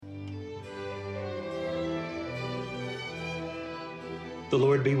The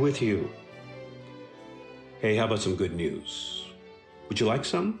Lord be with you. Hey, how about some good news? Would you like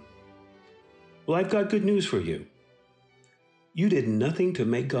some? Well, I've got good news for you. You did nothing to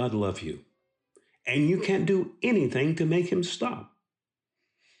make God love you, and you can't do anything to make him stop.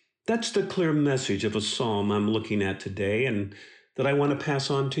 That's the clear message of a psalm I'm looking at today and that I want to pass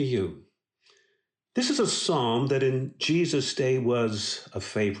on to you. This is a psalm that in Jesus' day was a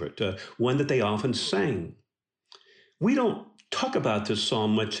favorite, one that they often sang. We don't talk about this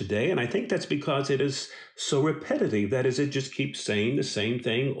psalm much today, and I think that's because it is so repetitive. That is, it just keeps saying the same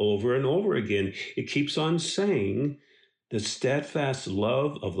thing over and over again. It keeps on saying, the steadfast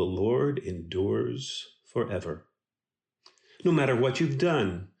love of the Lord endures forever. No matter what you've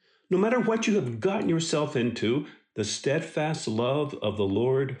done, no matter what you have gotten yourself into, the steadfast love of the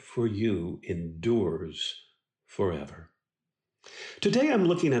Lord for you endures forever. Today I'm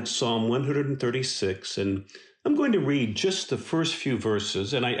looking at Psalm 136, and I'm going to read just the first few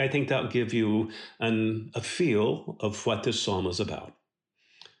verses, and I think that'll give you a feel of what this psalm is about.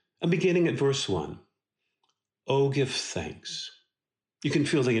 I'm beginning at verse 1. Oh, give thanks. You can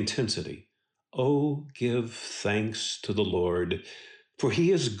feel the intensity. Oh, give thanks to the Lord, for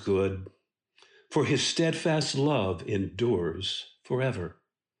he is good, for his steadfast love endures forever.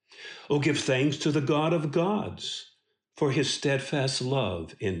 Oh, give thanks to the God of gods, for his steadfast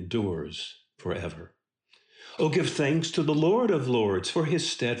love endures forever. Oh, give thanks to the Lord of lords, for his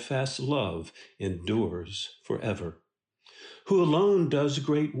steadfast love endures forever. Who alone does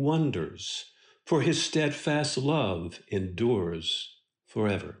great wonders, for his steadfast love endures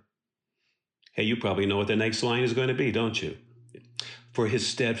forever. Hey, you probably know what the next line is going to be, don't you? For his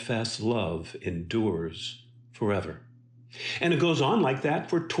steadfast love endures forever. And it goes on like that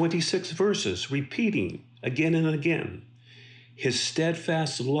for 26 verses, repeating again and again. His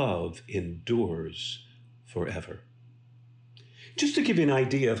steadfast love endures forever. Just to give you an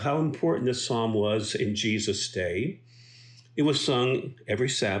idea of how important this psalm was in Jesus' day, it was sung every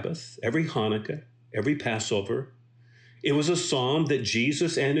Sabbath, every Hanukkah, every Passover. It was a psalm that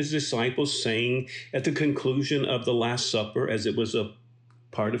Jesus and his disciples sang at the conclusion of the Last Supper, as it was a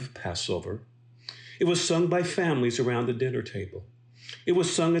part of Passover. It was sung by families around the dinner table. It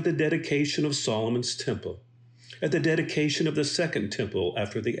was sung at the dedication of Solomon's temple, at the dedication of the second temple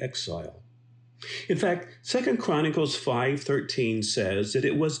after the exile. In fact, 2 Chronicles 5:13 says that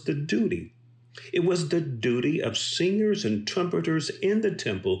it was the duty of singers and trumpeters in the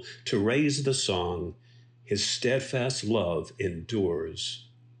temple to raise the song, his steadfast love endures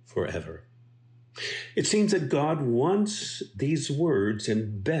forever. It seems that God wants these words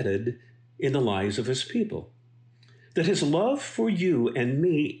embedded in the lives of his people. That his love for you and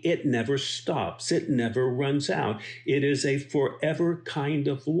me, it never stops. It never runs out. It is a forever kind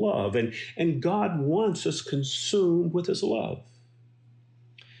of love. And God wants us consumed with his love.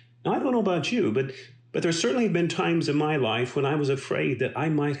 Now, I don't know about you, but there's certainly been times in my life when I was afraid that I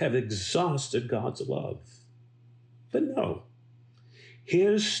might have exhausted God's love. But no,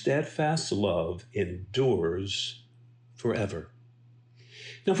 his steadfast love endures forever.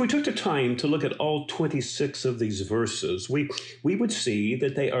 Now, if we took the time to look at all 26 of these verses, we would see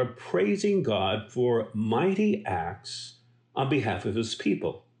that they are praising God for mighty acts on behalf of his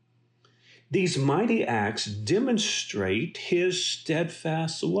people. These mighty acts demonstrate his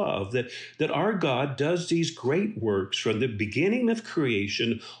steadfast love, that our God does these great works from the beginning of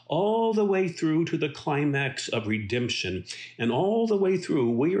creation all the way through to the climax of redemption. And all the way through,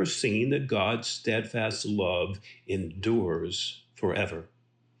 we are seeing that God's steadfast love endures forever.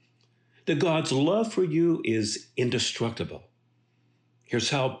 That God's love for you is indestructible. Here's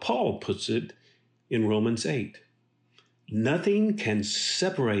how Paul puts it in Romans 8. Nothing can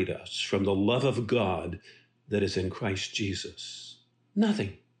separate us from the love of God that is in Christ Jesus.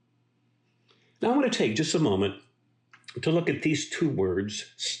 Nothing. Now I want to take just a moment to look at these two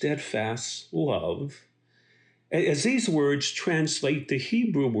words, steadfast love, as these words translate the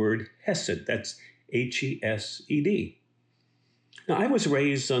Hebrew word hesed. That's Hesed. Now, I was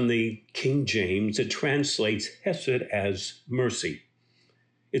raised on the King James. It translates hesed as mercy.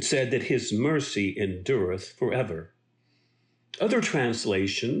 It said that his mercy endureth forever. Other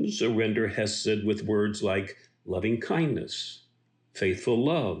translations render hesed with words like loving kindness, faithful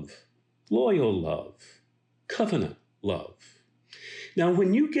love, loyal love, covenant love. Now,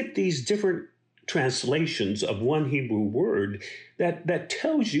 when you get these different translations of one Hebrew word, that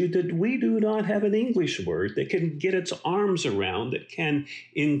tells you that we do not have an English word that can get its arms around, that can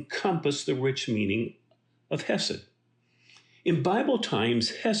encompass the rich meaning of hesed. In Bible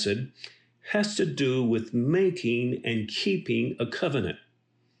times, hesed has to do with making and keeping a covenant.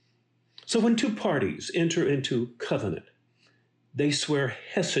 So when two parties enter into covenant, They swear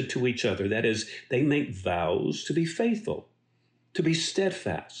hesed to each other. That is, they make vows to be faithful, to be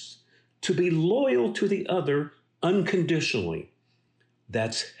steadfast, to be loyal to the other unconditionally.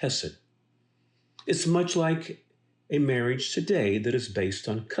 That's hesed. It's much like a marriage today that is based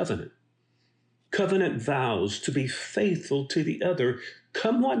on covenant. Covenant vows to be faithful to the other,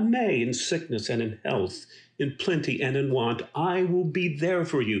 come what may, in sickness and in health, in plenty and in want. I will be there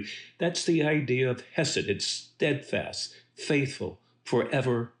for you. That's the idea of hesed. It's steadfast, faithful,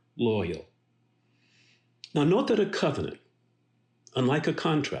 forever loyal. Now, note that a covenant, unlike a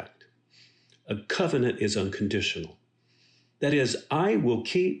contract, a covenant is unconditional. That is, I will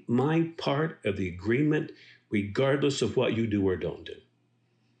keep my part of the agreement regardless of what you do or don't do.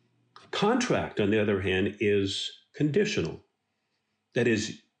 Contract, on the other hand, is conditional. That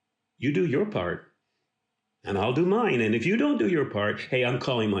is, you do your part and I'll do mine. And if you don't do your part, hey, I'm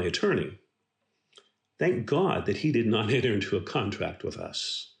calling my attorney. Thank God that he did not enter into a contract with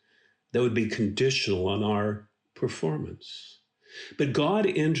us that would be conditional on our performance. But God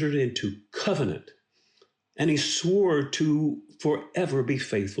entered into covenant and he swore to forever be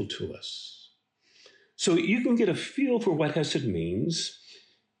faithful to us. So you can get a feel for what hesed means,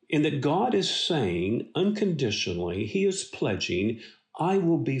 in that God is saying unconditionally, he is pledging, I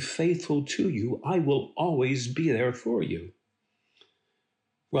will be faithful to you. I will always be there for you.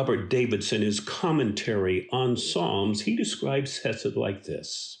 Robert Davidson, his commentary on Psalms, he describes hesed like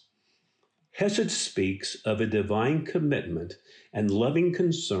this. Hesed speaks of a divine commitment and loving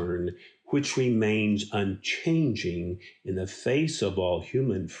concern which remains unchanging in the face of all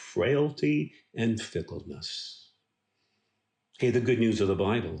human frailty and fickleness. Hey, the good news of the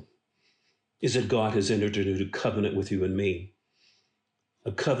Bible is that God has entered into a covenant with you and me,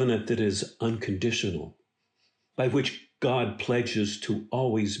 a covenant that is unconditional, by which God pledges to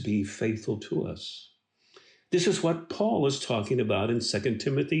always be faithful to us. This is what Paul is talking about in 2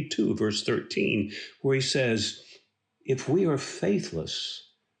 Timothy 2, verse 13, where he says, if we are faithless,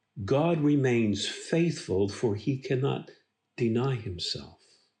 God remains faithful, for he cannot deny himself.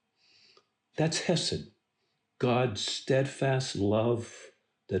 That's hesed, God's steadfast love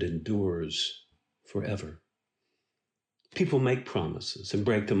that endures forever. People make promises and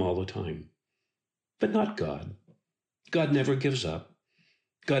break them all the time, but not God. God never gives up.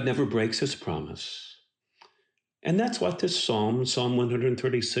 God never breaks his promise. And that's what this Psalm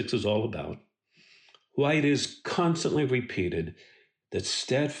 136, is all about. Why it is constantly repeated that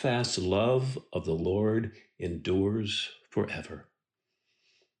steadfast love of the Lord endures forever.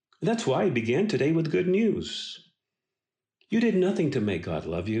 And that's why I began today with good news. You did nothing to make God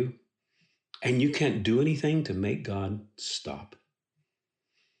love you, and you can't do anything to make God stop.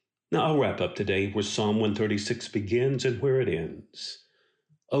 Now, I'll wrap up today where Psalm 136 begins and where it ends.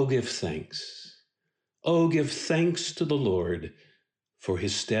 Oh, give thanks. Oh, give thanks to the Lord, for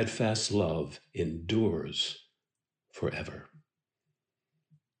his steadfast love endures forever.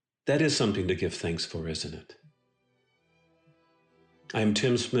 That is something to give thanks for, isn't it? I'm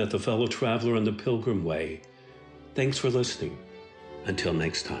Tim Smith, a fellow traveler on the Pilgrim Way. Thanks for listening. Until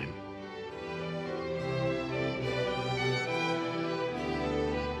next time.